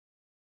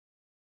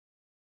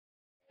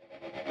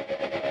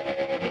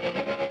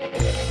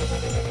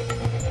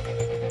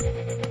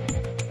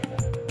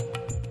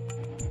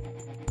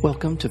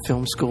Welcome to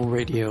Film School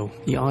Radio,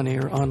 the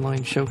on-air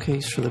online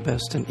showcase for the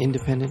best in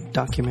independent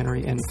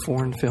documentary and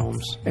foreign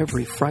films,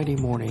 every Friday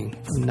morning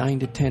from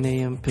 9 to 10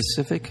 a.m.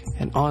 Pacific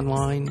and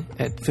online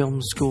at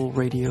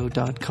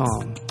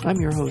filmschoolradio.com.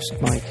 I'm your host,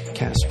 Mike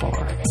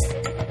Kaspar.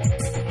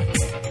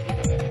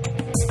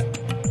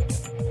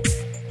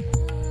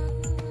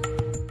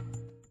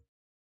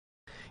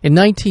 In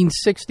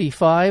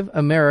 1965,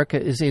 America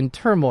is in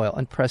turmoil,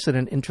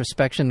 unprecedented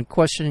introspection,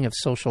 questioning of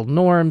social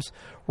norms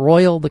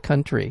roil the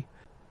country.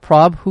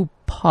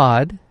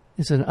 Prabhupada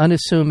is an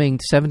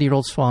unassuming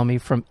 70-year-old Swami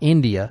from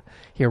India.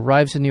 He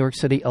arrives in New York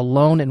City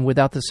alone and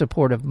without the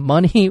support of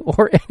money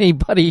or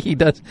anybody.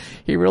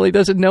 He really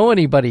doesn't know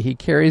anybody. He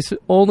carries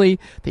only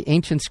the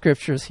ancient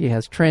scriptures he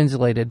has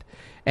translated.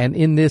 And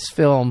in this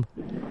film,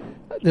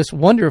 this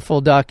wonderful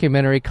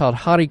documentary called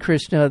Hare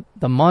Krishna,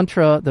 the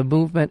mantra, the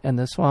movement, and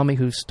the Swami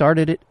who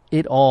started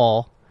it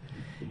all,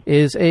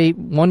 is a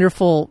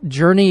wonderful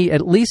journey,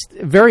 at least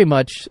very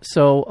much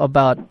so,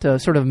 about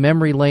sort of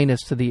memory lane as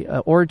to the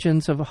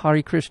origins of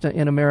Hare Krishna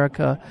in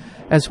America,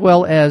 as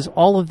well as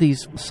all of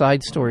these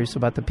side stories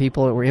about the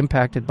people that were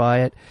impacted by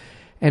it,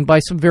 and by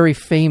some very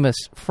famous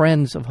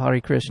friends of Hare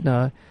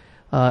Krishna,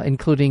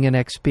 including an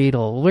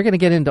ex-Beatle. We're going to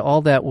get into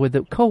all that with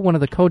one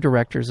of the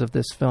co-directors of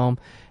this film,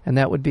 and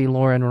that would be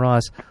Lauren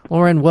Ross.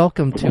 Lauren,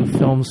 welcome to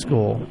Film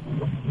School.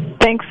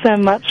 Thanks so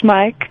much,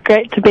 Mike.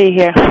 Great to be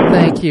here.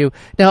 Thank you.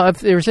 Now, if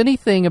there's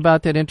anything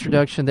about that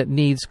introduction that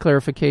needs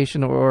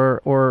clarification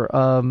or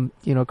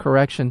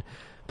correction,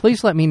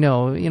 please let me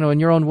know. In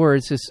your own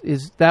words,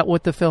 is that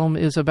what the film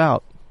is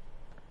about?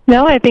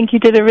 No, I think you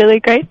did a really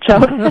great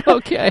job.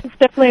 Okay. It's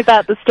definitely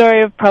about the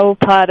story of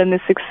Prabhupada and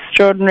this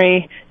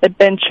extraordinary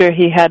adventure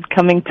he had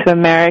coming to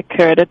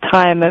America at a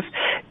time of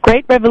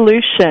great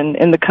revolution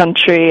in the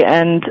country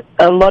and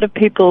a lot of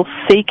people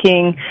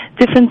seeking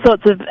different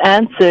sorts of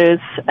answers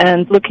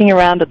and looking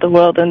around at the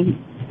world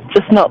and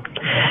just not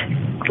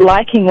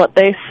liking what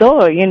they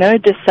saw,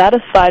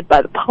 dissatisfied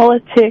by the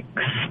politics,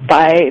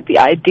 by the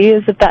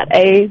ideas of that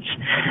age.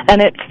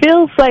 And it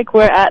feels like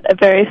we're at a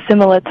very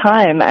similar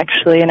time,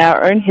 actually, in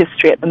our own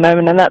history at the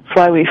moment, and that's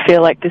why we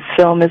feel like this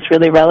film is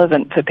really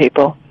relevant for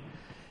people.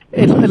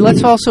 And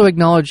let's also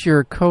acknowledge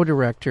your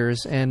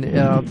co-directors, and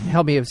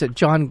help me, is it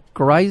John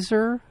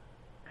Greiser?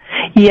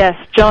 Yes,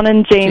 John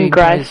and Jean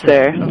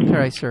Greiser.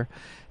 Greiser.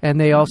 And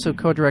they also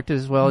co-directed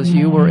as well as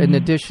you were, in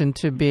addition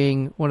to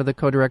being one of the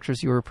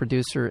co-directors, you were a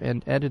producer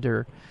and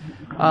editor.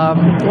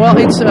 Well,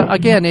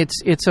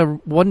 it's a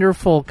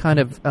wonderful kind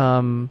of,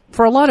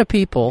 for a lot of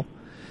people,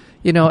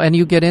 and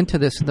you get into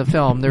this in the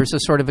film, there's a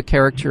sort of a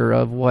caricature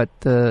of what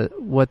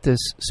this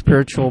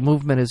spiritual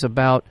movement is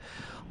about,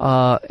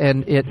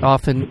 and it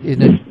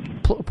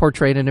often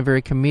portrayed in a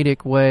very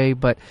comedic way,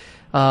 but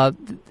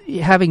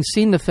having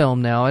seen the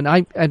film now,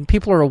 and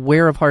people are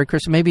aware of Hare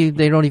Krishna, maybe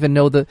they don't even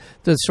know the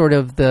sort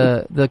of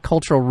the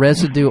cultural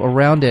residue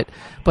around it,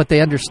 but they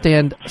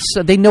understand,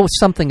 so they know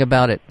something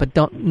about it, but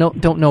don't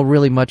know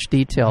really much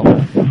detail.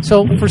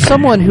 So for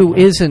someone who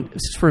isn't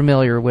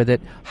familiar with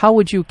it, how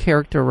would you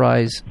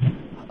characterize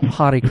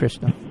Hare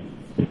Krishna?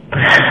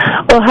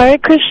 Well, Hare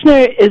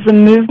Krishna is a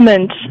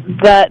movement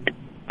that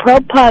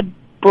Prabhupada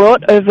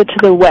brought over to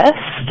the West.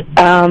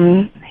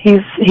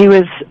 He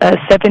was a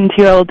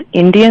 70-year-old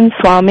Indian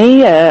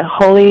Swami, a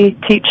holy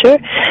teacher,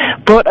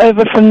 brought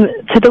over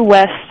to the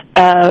West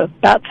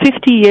about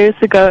 50 years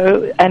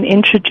ago and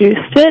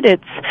introduced it.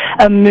 It's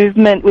a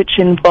movement which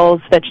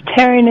involves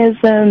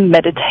vegetarianism,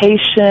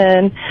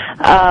 meditation,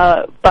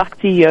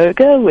 bhakti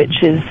yoga,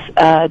 which is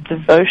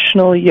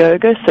devotional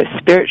yoga, so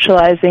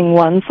spiritualizing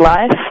one's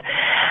life.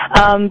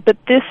 But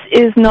this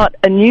is not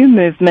a new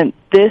movement.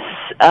 This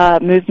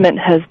movement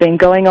has been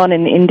going on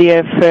in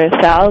India for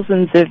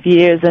thousands of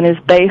years and is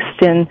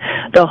based in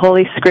the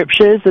holy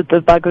scriptures of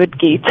the Bhagavad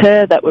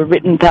Gita that were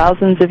written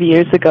thousands of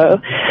years ago.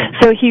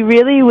 So he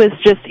really was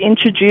just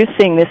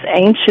introducing this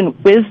ancient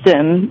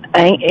wisdom,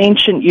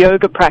 ancient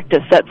yoga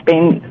practice that's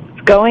been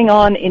going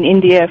on in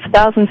India for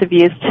thousands of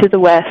years to the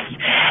West.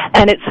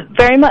 And it's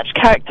very much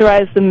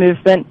characterized the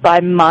movement by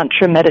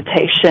mantra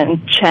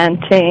meditation,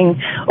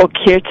 chanting, or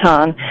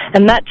kirtan.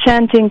 And that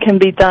chanting can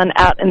be done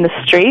out in the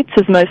streets,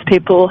 as most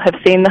people have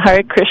seen the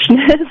Hare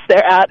Krishnas.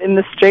 They're out in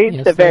the streets,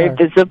 yes, they're very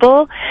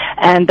visible,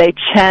 and they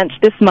chant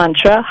this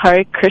mantra,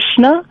 Hare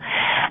Krishna.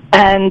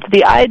 And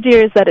the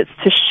idea is that it's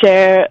to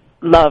share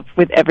love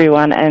with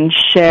everyone and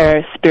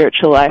share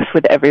spiritual life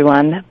with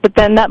everyone. But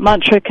then that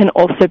mantra can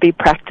also be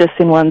practiced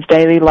in one's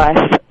daily life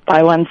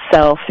by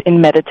oneself in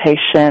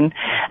meditation,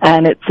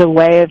 and it's a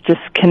way of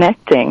just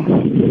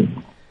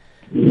connecting.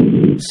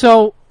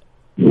 So,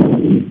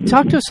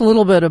 talk to us a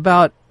little bit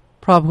about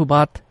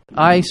Prabhupada.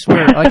 I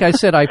swear, like I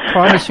said, I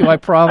promise you I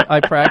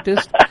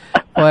practiced.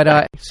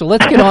 But so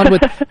let's get on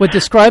with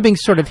describing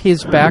sort of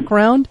his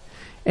background.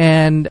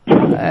 And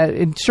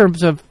in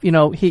terms of,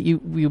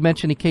 you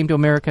mentioned he came to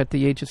America at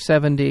the age of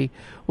 70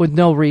 with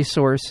no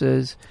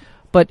resources,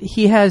 but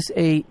he had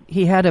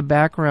a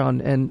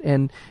background,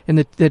 and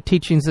the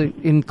teachings that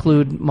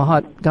include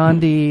Mahatma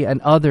Gandhi and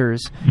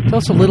others. Tell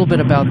us a little bit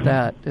about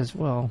that as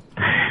well.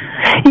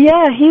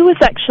 Yeah, he was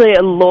actually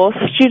a law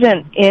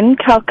student in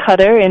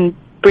Calcutta in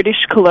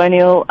British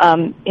colonial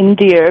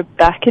India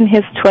back in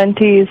his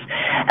 20s,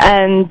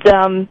 and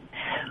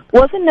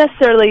wasn't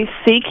necessarily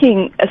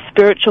seeking a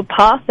spiritual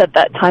path at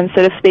that time,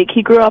 so to speak.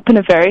 He grew up in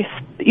a very,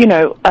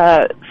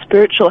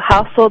 spiritual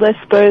household, I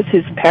suppose.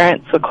 His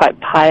parents were quite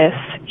pious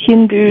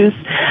Hindus,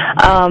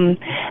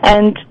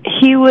 and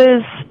he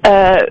was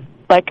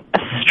like a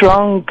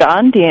strong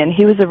Gandhian.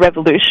 He was a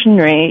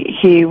revolutionary.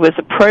 He was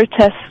a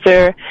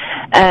protester,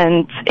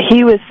 and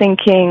he was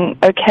thinking,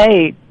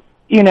 okay,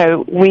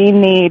 we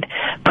need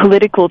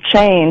political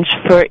change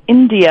for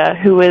India,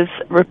 who was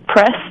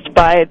repressed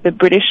by the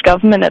British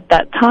government at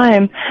that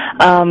time.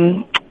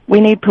 We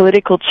need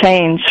political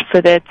change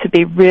for there to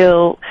be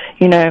real,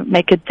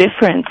 make a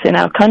difference in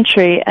our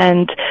country.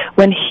 And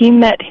when he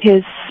met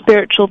his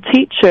spiritual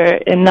teacher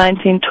in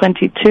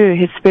 1922,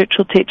 his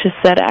spiritual teacher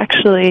said,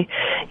 actually,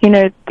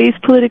 these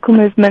political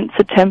movements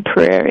are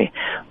temporary.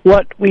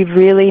 What we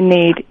really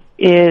need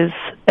is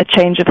a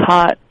change of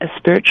heart, a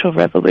spiritual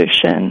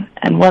revolution.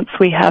 And once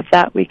we have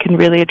that, we can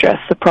really address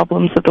the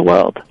problems of the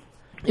world.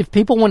 If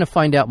people want to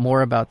find out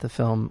more about the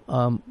film,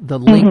 the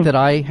link that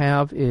I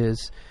have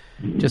is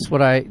just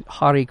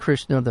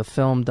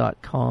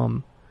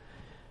HareKrishnaTheFilm.com.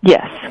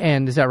 Yes.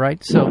 And is that right?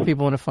 So if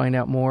people want to find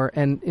out more.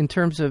 And in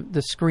terms of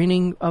the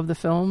screening of the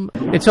film,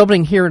 it's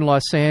opening here in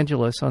Los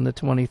Angeles on the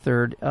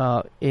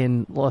 23rd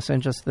in Los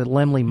Angeles, the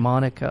Laemmle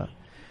Monica.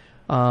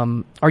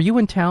 Are you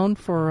in town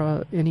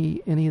for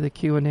any of the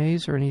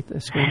Q&As or any of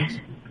the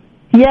screenings?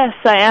 Yes,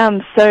 I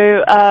am.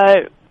 So,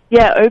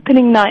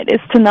 opening night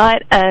is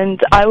tonight, and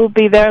I will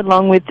be there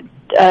along with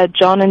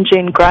John and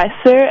Jean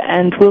Greiser,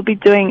 and we'll be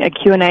doing a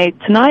Q&A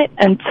tonight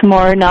and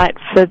tomorrow night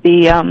for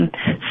the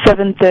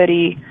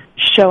 7:30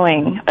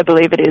 showing, I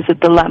believe it is,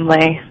 at the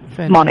Laemmle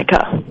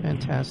Monica.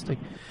 Fantastic.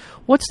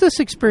 What's this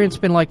experience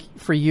been like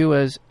for you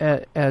as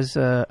a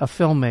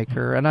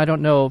filmmaker? And I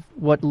don't know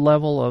what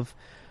level of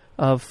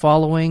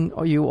following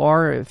you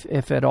are,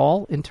 if at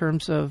all, in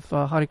terms of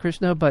Hare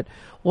Krishna, but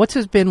what's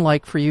it been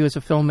like for you as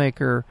a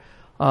filmmaker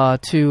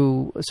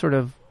to sort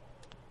of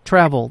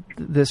travel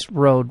this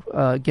road,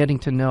 getting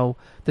to know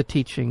the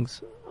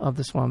teachings of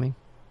the Swami?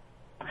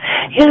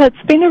 Yeah,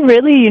 it's been a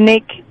really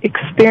unique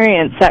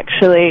experience,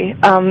 actually.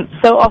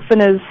 So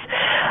often as,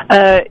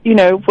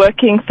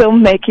 working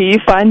filmmaker, you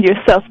find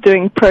yourself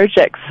doing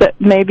projects that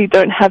maybe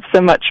don't have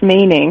so much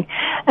meaning.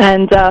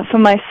 And for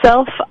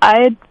myself,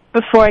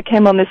 before I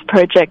came on this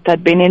project,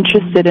 I'd been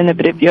interested in a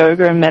bit of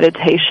yoga and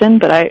meditation,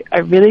 but I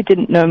really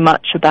didn't know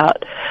much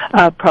about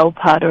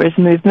Prabhupada or his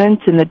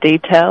movement in the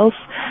details.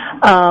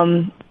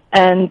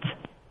 And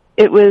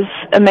it was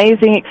an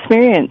amazing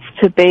experience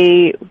to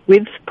be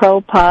with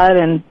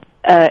Prabhupada and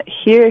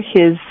hear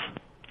his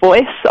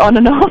voice on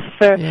and off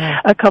for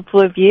a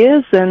couple of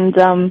years.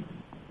 And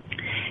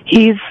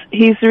he's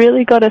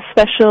really got a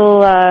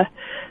special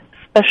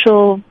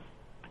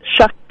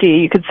shakti,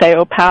 you could say,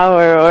 or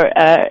power, or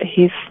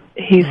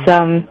he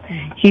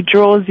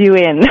draws you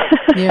in.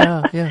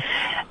 Yeah.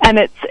 And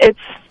it's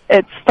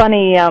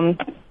funny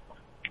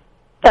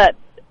that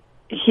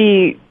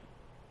he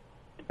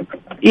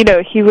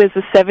was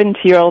a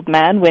 70-year-old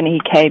man when he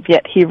came,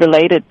 yet he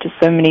related to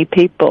so many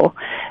people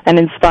and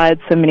inspired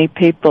so many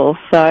people.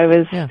 So I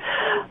was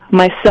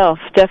myself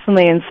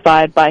definitely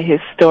inspired by his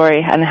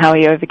story and how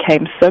he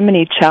overcame so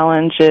many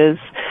challenges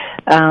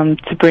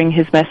to bring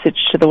his message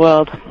to the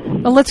world.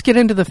 Well, let's get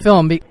into the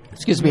film.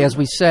 As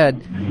we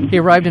said, he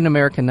arrived in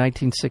America in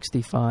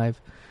 1965.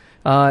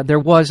 There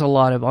was a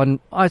lot of,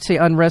 I'd say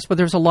unrest, but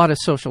there's a lot of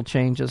social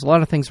changes. A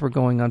lot of things were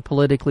going on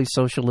politically,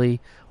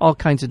 socially, all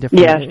kinds of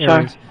different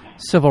areas,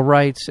 civil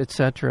rights,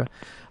 etc.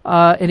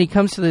 And he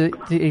comes to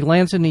he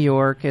lands in New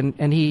York,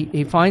 and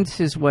he finds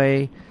his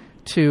way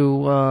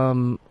to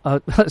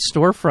a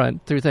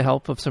storefront through the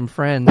help of some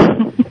friends.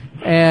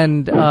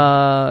 And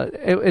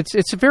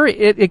it's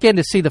again,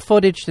 to see the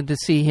footage and to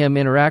see him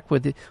interact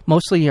with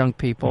mostly young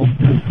people,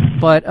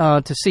 but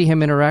to see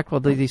him interact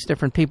with these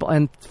different people.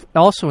 And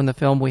also in the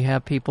film, we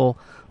have people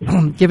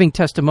giving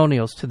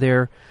testimonials to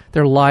their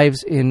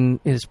lives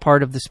as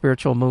part of the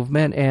spiritual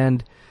movement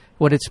and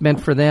what it's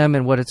meant for them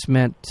and what it's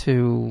meant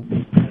to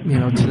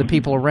the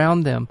people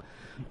around them.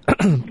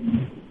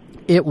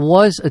 It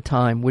was a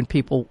time when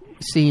people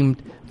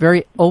seemed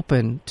very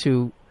open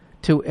to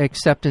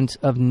acceptance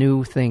of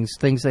new things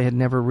they had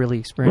never really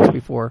experienced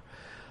before.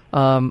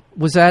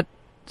 Was that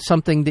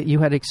something that you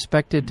had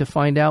expected to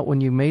find out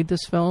when you made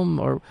this film,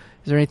 or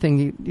is there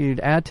anything you'd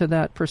add to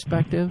that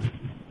perspective?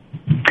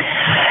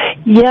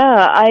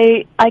 Yeah,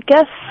 I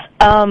guess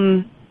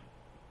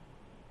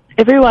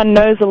everyone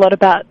knows a lot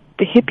about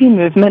the hippie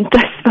movement,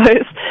 I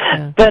suppose,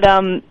 but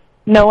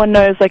no one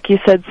knows, like you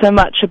said, so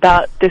much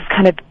about this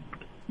kind of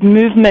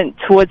movement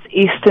towards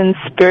Eastern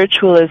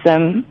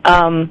spiritualism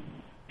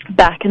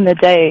back in the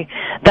day,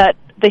 that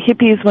the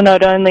hippies were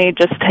not only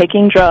just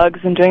taking drugs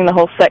and doing the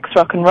whole sex,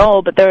 rock and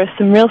roll, but there were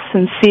some real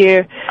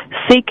sincere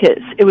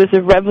seekers. It was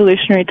a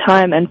revolutionary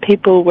time, and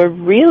people were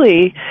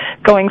really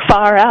going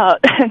far out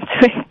and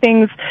doing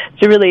things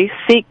to really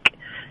seek,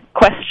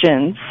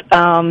 questions.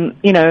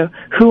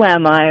 Who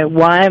am I?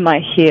 Why am I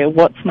here?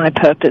 What's my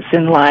purpose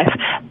in life?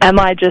 Am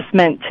I just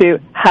meant to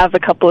have a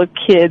couple of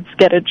kids,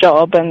 get a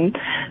job, and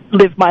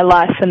live my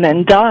life and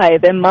then die?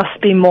 There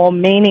must be more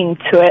meaning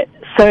to it.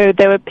 So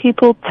there were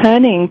people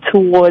turning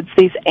towards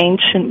these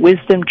ancient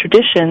wisdom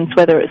traditions,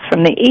 whether it's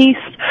from the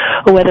East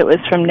or whether it was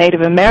from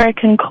Native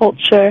American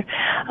culture,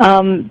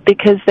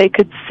 because they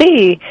could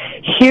see,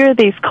 here are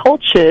these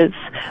cultures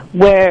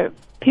where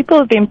people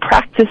have been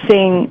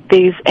practicing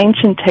these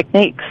ancient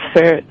techniques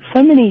for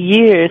so many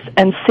years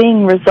and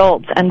seeing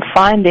results and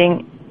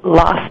finding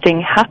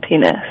lasting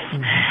happiness.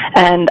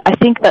 And I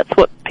think that's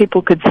what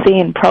people could see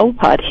in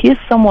Prabhupada. Here's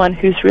someone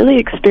who's really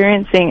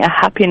experiencing a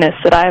happiness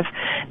that I've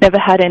never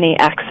had any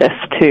access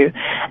to.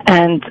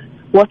 And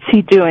what's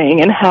he doing,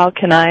 and how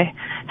can I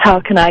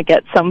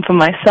get some for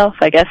myself,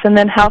 I guess, and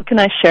then how can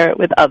I share it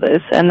with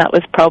others? And that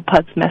was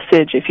Prabhupada's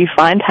message. If you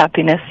find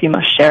happiness, you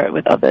must share it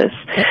with others.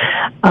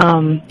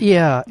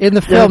 In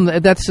the film,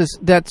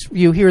 that's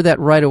you hear that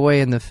right away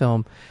in the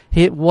film.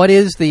 What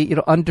is the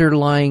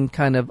underlying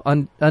kind of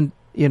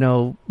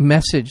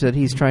message that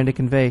he's trying to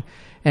convey?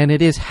 And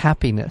it is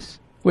happiness,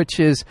 which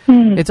is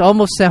it's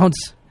more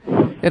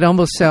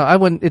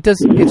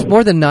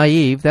than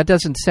naive. It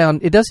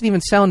doesn't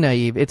even sound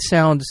naive. It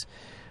sounds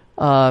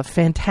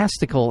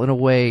fantastical in a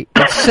way.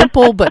 It's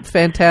simple but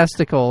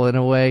fantastical in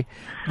a way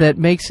that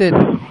makes it,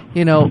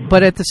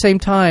 but at the same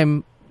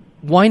time,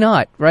 why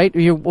not, right?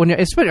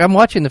 I'm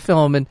watching the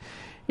film, and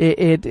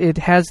it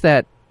has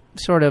that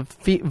sort of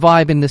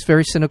vibe in this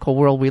very cynical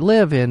world we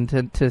live in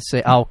to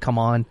say, oh, come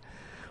on.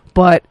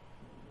 But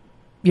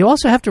you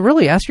also have to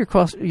really ask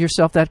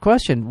yourself that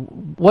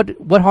question.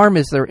 What harm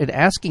is there in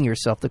asking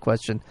yourself the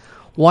question,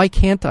 why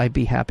can't I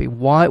be happy?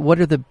 What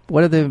are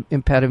the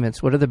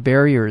impediments? What are the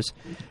barriers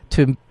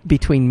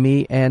between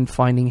me and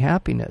finding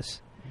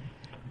happiness?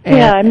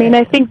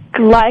 I think,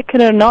 like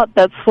it or not,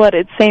 that's what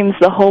it seems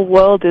the whole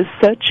world is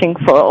searching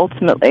for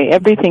ultimately.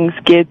 Everything's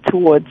geared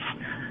towards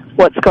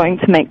what's going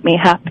to make me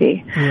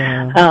happy.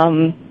 Yeah.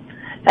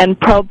 And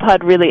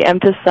Prabhupada really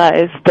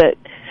emphasized that,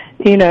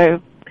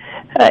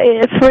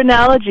 for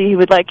analogy, he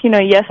would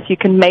yes, you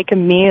can make a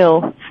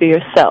meal for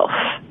yourself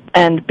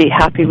and be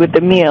happy with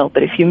the meal,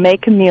 but if you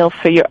make a meal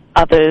for your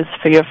others,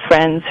 for your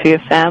friends, for your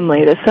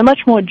family, there's so much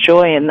more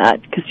joy in that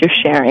because you're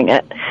sharing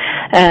it.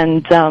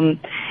 And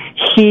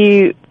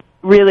he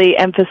really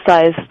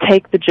emphasized,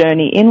 take the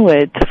journey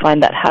inward to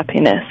find that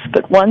happiness,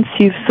 but once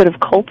you've sort of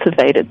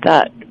cultivated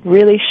that,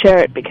 really share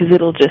it because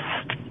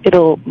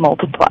it'll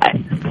multiply.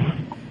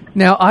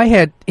 Now, I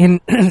had, in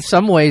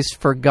some ways,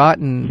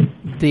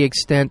 forgotten the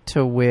extent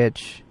to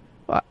which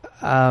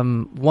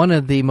one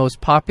of the most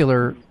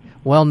popular,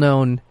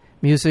 well-known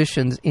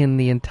musicians in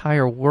the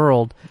entire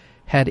world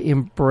had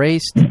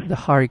embraced the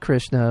Hare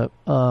Krishna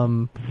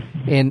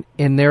in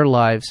their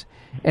lives.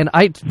 And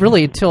I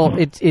really, until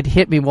it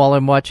hit me while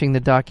I'm watching the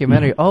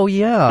documentary, oh,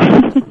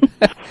 yeah.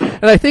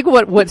 And I think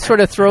what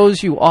sort of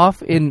throws you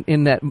off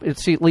in that,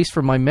 at least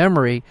from my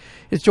memory,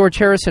 is George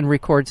Harrison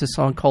records a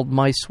song called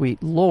My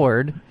Sweet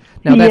Lord.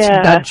 Now, that's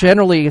not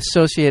generally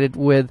associated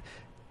with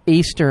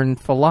Eastern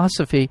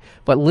philosophy,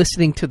 but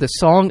listening to the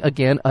song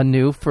again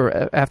anew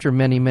after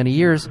many, many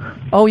years,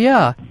 oh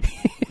yeah,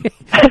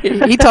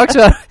 he's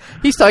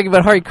talking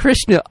about Hare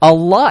Krishna a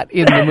lot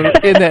in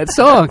that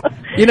song.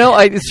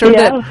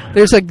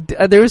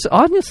 There's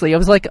honestly, I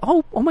was like,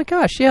 oh my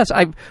gosh, yes,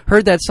 I've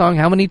heard that song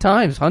how many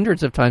times?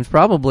 Hundreds of times,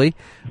 probably.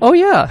 Oh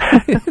yeah,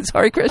 it's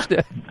Hare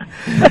Krishna.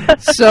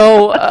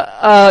 So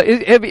I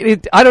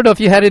don't know if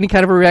you had any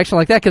kind of a reaction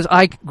like that, because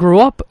I grew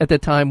up at the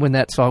time when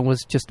that song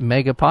was just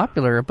mega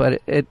popular.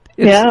 But it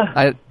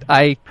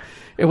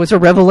was a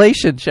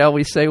revelation, shall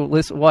we say,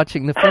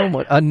 watching the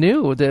film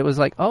anew. That it was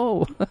like,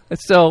 oh.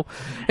 So,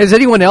 has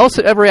anyone else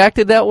ever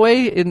acted that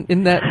way in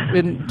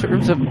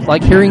terms of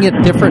like hearing it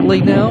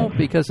differently now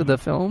because of the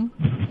film?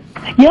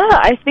 Yeah,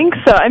 I think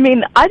so. I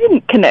mean, I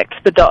didn't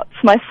connect the dots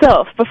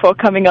myself before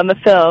coming on the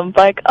film.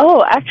 Like,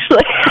 oh,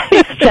 actually,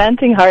 he's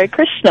chanting Hare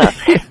Krishna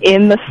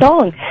in the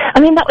song. I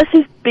mean, that was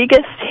his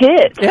biggest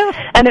hit. Yeah.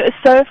 And it was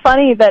so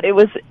funny that it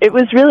was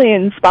really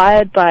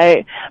inspired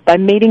by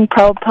meeting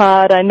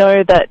Prabhupada. I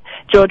know that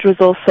George was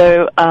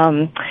also,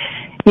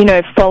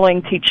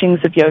 following teachings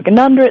of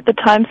Yogananda at the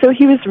time, so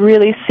he was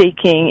really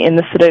seeking in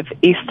the sort of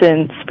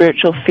Eastern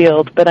spiritual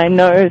field. But I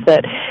know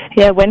that,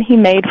 when he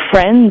made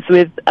friends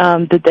with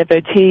the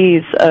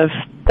devotees of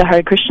the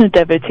Hare Krishna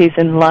devotees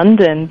in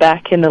London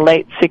back in the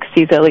late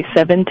 60s, early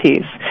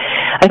 70s,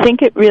 I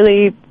think it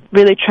really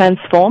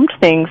transformed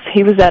things.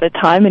 He was at a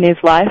time in his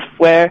life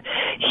where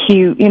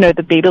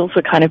the Beatles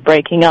were kind of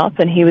breaking up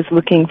and he was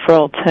looking for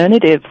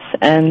alternatives.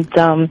 And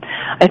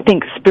I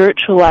think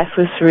spiritual life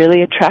was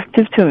really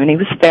attractive to him, and he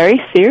was very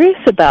serious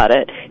about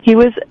it. He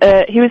was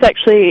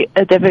actually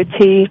a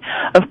devotee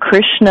of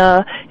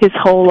Krishna his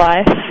whole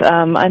life.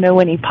 I know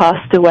when he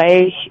passed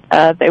away,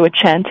 they were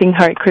chanting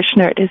Hare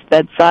Krishna at his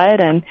bedside,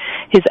 and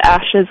his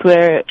ashes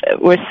were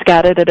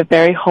scattered at a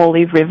very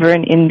holy river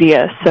in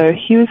India. So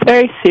he was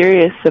very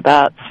serious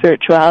about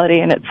spirituality,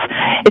 and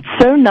it's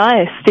so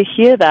nice to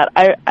hear that.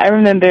 I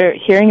remember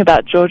hearing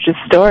about George's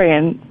story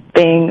and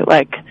being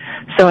like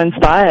so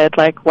inspired,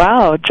 like,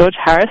 wow, George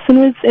Harrison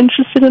was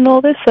interested in all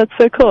this. That's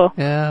so cool.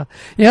 Yeah.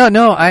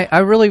 No,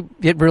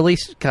 it really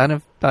kind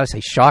of, I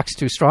say shock's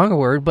too strong a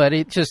word, but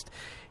it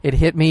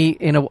hit me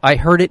I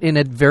heard it in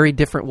a very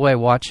different way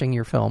watching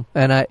your film,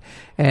 he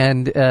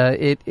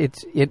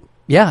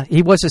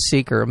was a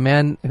seeker, a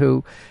man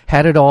who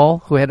had it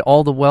all, who had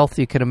all the wealth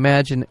you could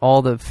imagine,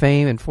 all the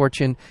fame and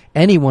fortune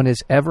anyone has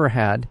ever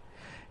had,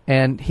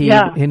 and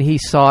he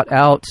sought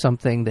out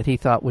something that he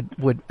thought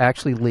would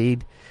actually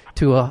lead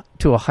to a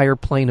higher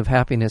plane of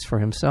happiness for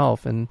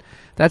himself, and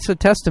that's a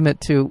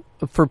testament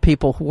for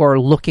people who are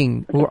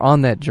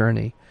on that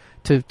journey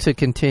to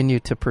continue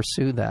to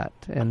pursue that.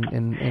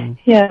 And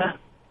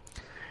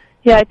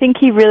yeah, I think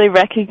he really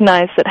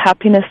recognized that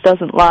happiness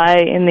doesn't lie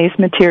in these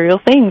material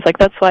things. Like,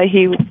 that's why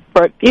he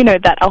wrote,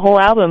 that whole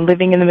album,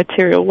 Living in the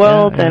Material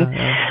World,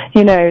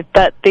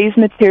 that these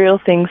material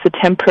things are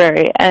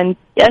temporary. And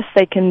yes,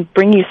 they can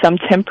bring you some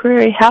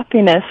temporary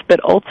happiness, but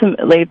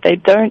ultimately they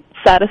don't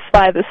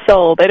satisfy the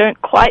soul. They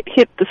don't quite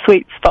hit the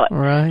sweet spot.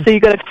 Right. So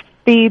you've got to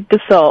feed the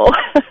soul.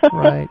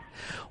 Right.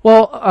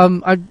 Well,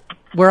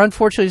 we're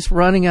unfortunately just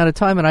running out of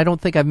time, and I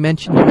don't think I've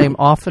mentioned your name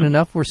often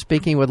enough. We're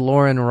speaking with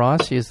Lauren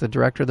Ross. She is the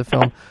director of the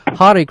film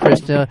Hare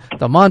Krishna,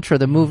 the mantra,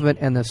 the movement,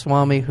 and the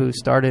Swami who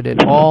started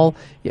it all.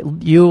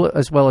 You,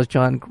 as well as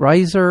John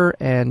Greiser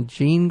and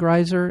Jean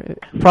Greiser.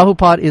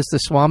 Prabhupada is the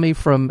Swami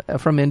from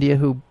India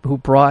who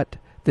brought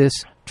this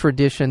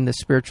tradition, this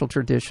spiritual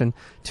tradition,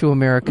 to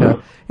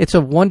America. It's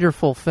a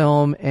wonderful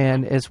film,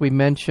 and as we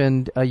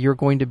mentioned, you're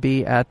going to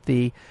be at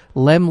the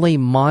Lemley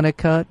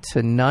Monica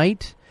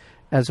tonight,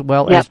 as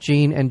well as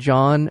Jean and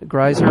John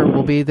Greiser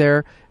will be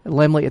there.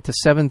 Lemley at the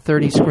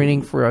 7:30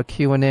 screening for a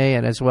Q&A,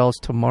 and as well as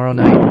tomorrow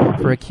night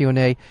for a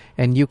Q&A.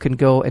 And you can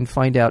go and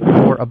find out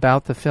more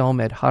about the film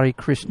at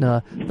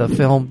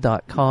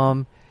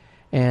HareKrishnaTheFilm.com.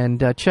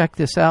 And check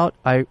this out.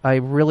 I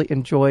really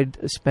enjoyed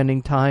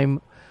spending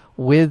time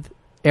with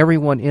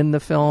everyone in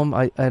the film,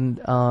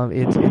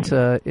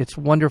 it's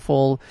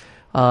wonderful.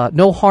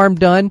 No harm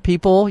done,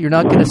 people. You're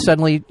not going to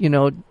suddenly,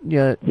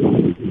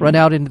 run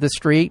out into the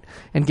street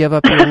and give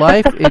up your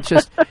life. It's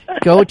just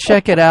go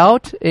check it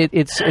out.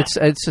 It's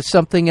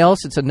something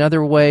else. It's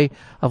another way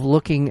of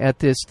looking at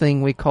this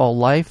thing we call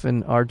life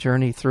and our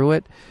journey through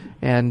it.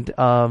 And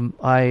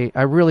I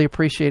really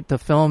appreciate the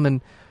film.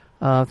 And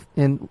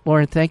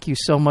Lauren, thank you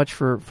so much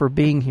for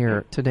being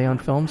here today on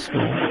Film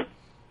School.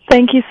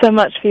 Thank you so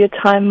much for your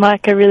time,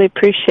 Mike. I really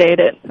appreciate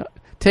it.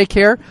 Take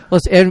care.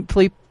 And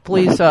please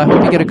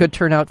hope you get a good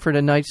turnout for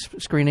tonight's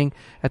screening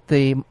at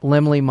the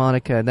Lemley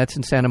Monica. That's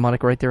in Santa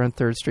Monica, right there on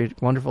 3rd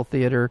Street. Wonderful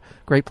theater,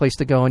 great place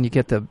to go, and you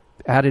get the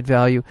added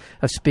value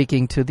of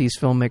speaking to these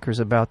filmmakers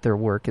about their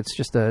work. It's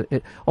just a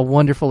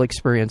wonderful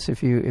experience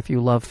if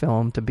you love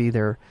film to be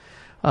there.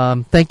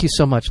 Thank you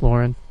so much,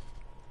 Lauren.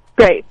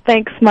 Great.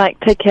 Thanks, Mike.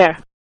 Take care.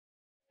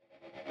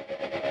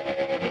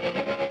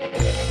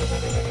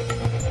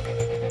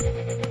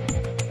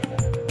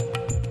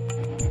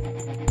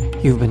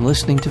 You've been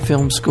listening to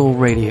Film School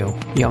Radio,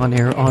 the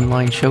on-air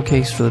online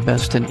showcase for the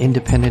best in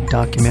independent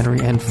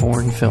documentary and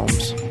foreign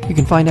films. You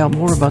can find out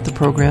more about the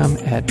program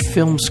at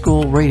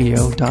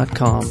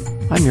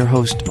filmschoolradio.com. I'm your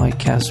host, Mike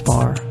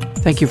Kaspar.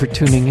 Thank you for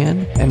tuning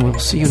in, and we'll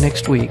see you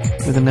next week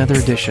with another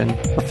edition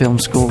of Film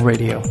School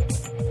Radio.